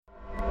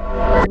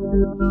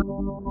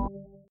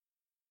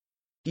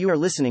You are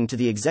listening to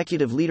the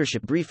Executive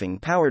Leadership Briefing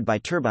powered by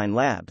Turbine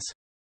Labs.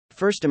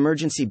 First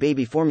emergency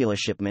baby formula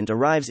shipment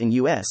arrives in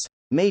U.S.,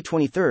 May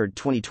 23,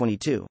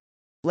 2022.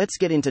 Let's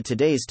get into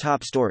today's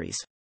top stories.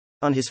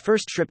 On his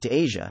first trip to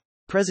Asia,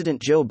 President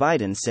Joe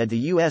Biden said the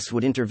U.S.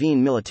 would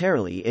intervene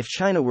militarily if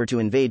China were to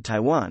invade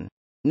Taiwan,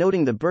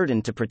 noting the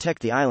burden to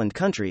protect the island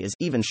country is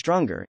even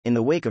stronger in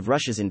the wake of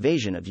Russia's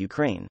invasion of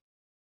Ukraine.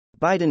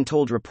 Biden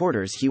told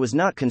reporters he was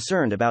not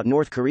concerned about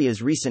North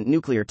Korea's recent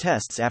nuclear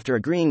tests after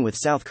agreeing with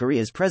South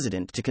Korea's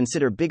president to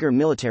consider bigger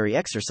military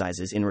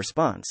exercises in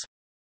response.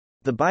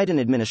 The Biden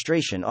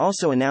administration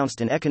also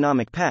announced an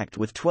economic pact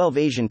with 12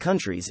 Asian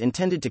countries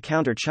intended to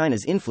counter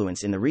China's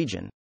influence in the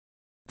region.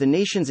 The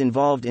nations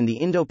involved in the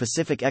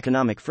Indo-Pacific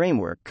Economic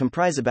Framework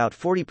comprise about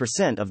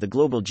 40% of the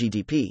global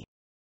GDP.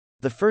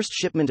 The first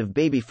shipment of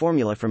baby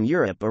formula from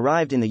Europe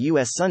arrived in the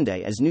U.S.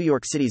 Sunday as New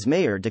York City's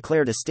mayor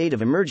declared a state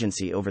of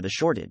emergency over the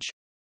shortage.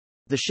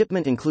 The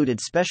shipment included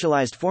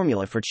specialized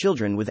formula for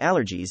children with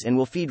allergies and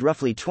will feed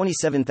roughly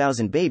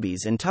 27,000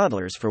 babies and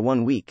toddlers for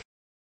 1 week.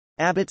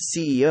 Abbott's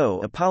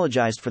CEO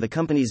apologized for the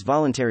company's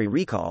voluntary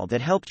recall that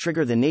helped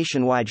trigger the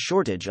nationwide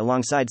shortage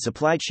alongside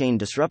supply chain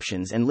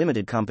disruptions and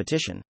limited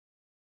competition.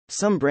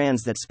 Some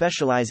brands that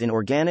specialize in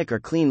organic or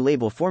clean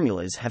label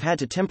formulas have had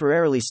to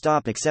temporarily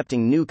stop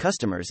accepting new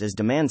customers as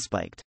demand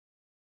spiked.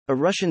 A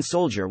Russian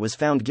soldier was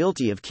found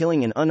guilty of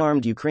killing an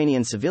unarmed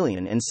Ukrainian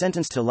civilian and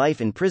sentenced to life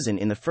in prison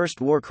in the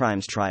first war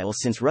crimes trial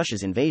since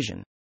Russia's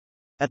invasion.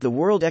 At the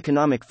World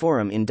Economic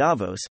Forum in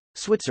Davos,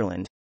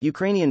 Switzerland,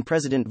 Ukrainian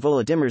President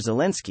Volodymyr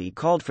Zelensky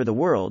called for the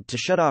world to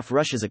shut off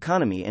Russia's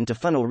economy and to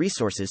funnel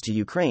resources to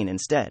Ukraine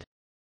instead.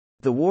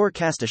 The war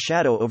cast a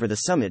shadow over the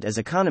summit as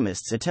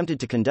economists attempted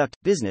to conduct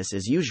business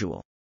as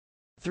usual.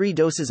 3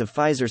 doses of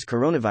Pfizer's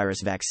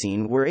coronavirus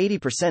vaccine were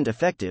 80%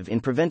 effective in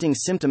preventing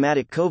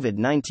symptomatic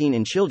COVID-19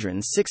 in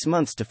children 6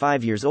 months to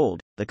 5 years old,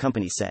 the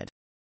company said.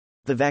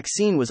 The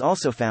vaccine was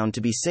also found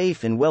to be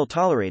safe and well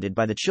tolerated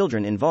by the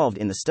children involved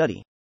in the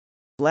study.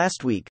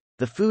 Last week,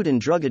 the Food and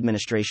Drug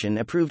Administration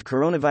approved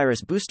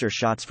coronavirus booster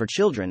shots for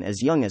children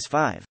as young as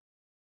 5.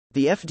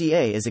 The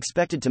FDA is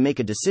expected to make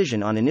a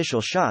decision on initial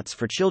shots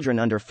for children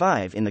under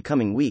 5 in the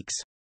coming weeks.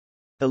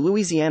 A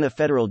Louisiana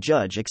federal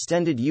judge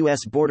extended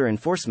U.S. border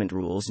enforcement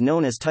rules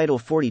known as Title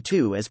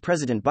 42 as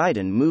President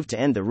Biden moved to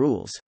end the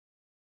rules.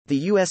 The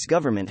U.S.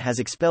 government has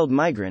expelled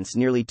migrants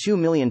nearly 2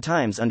 million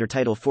times under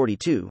Title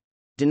 42,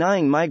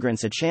 denying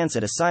migrants a chance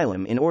at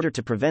asylum in order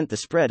to prevent the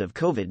spread of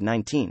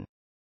COVID-19.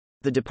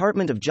 The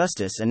Department of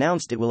Justice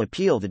announced it will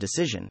appeal the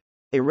decision.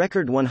 A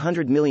record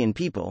 100 million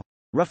people,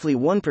 roughly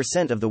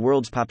 1% of the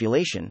world's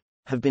population,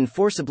 have been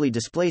forcibly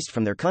displaced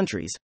from their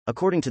countries,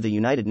 according to the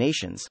United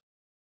Nations.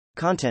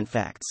 Content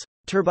facts.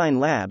 Turbine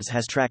Labs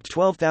has tracked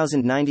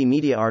 12,090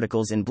 media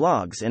articles and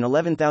blogs and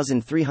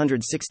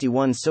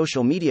 11,361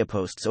 social media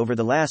posts over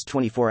the last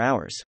 24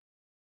 hours.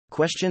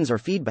 Questions or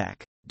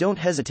feedback? Don't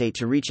hesitate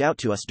to reach out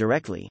to us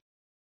directly.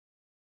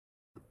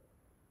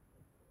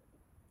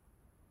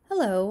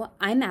 Hello,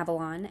 I'm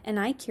Avalon, and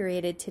I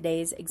curated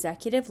today's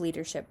Executive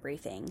Leadership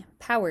Briefing,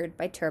 powered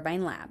by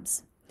Turbine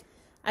Labs.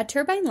 At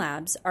Turbine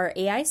Labs, our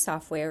AI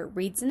software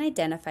reads and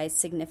identifies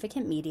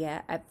significant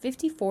media at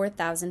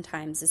 54,000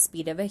 times the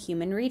speed of a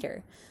human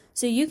reader,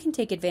 so you can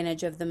take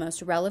advantage of the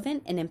most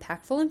relevant and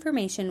impactful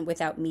information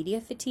without media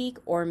fatigue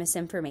or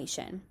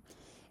misinformation.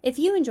 If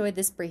you enjoyed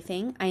this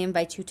briefing, I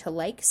invite you to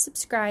like,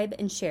 subscribe,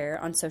 and share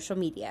on social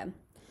media.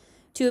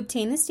 To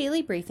obtain this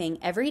daily briefing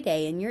every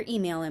day in your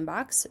email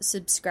inbox,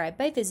 subscribe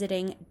by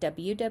visiting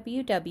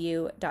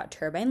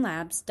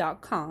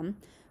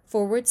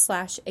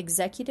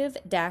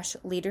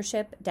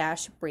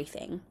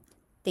www.turbinelabs.com/executive-leadership-briefing.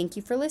 Thank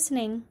you for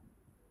listening.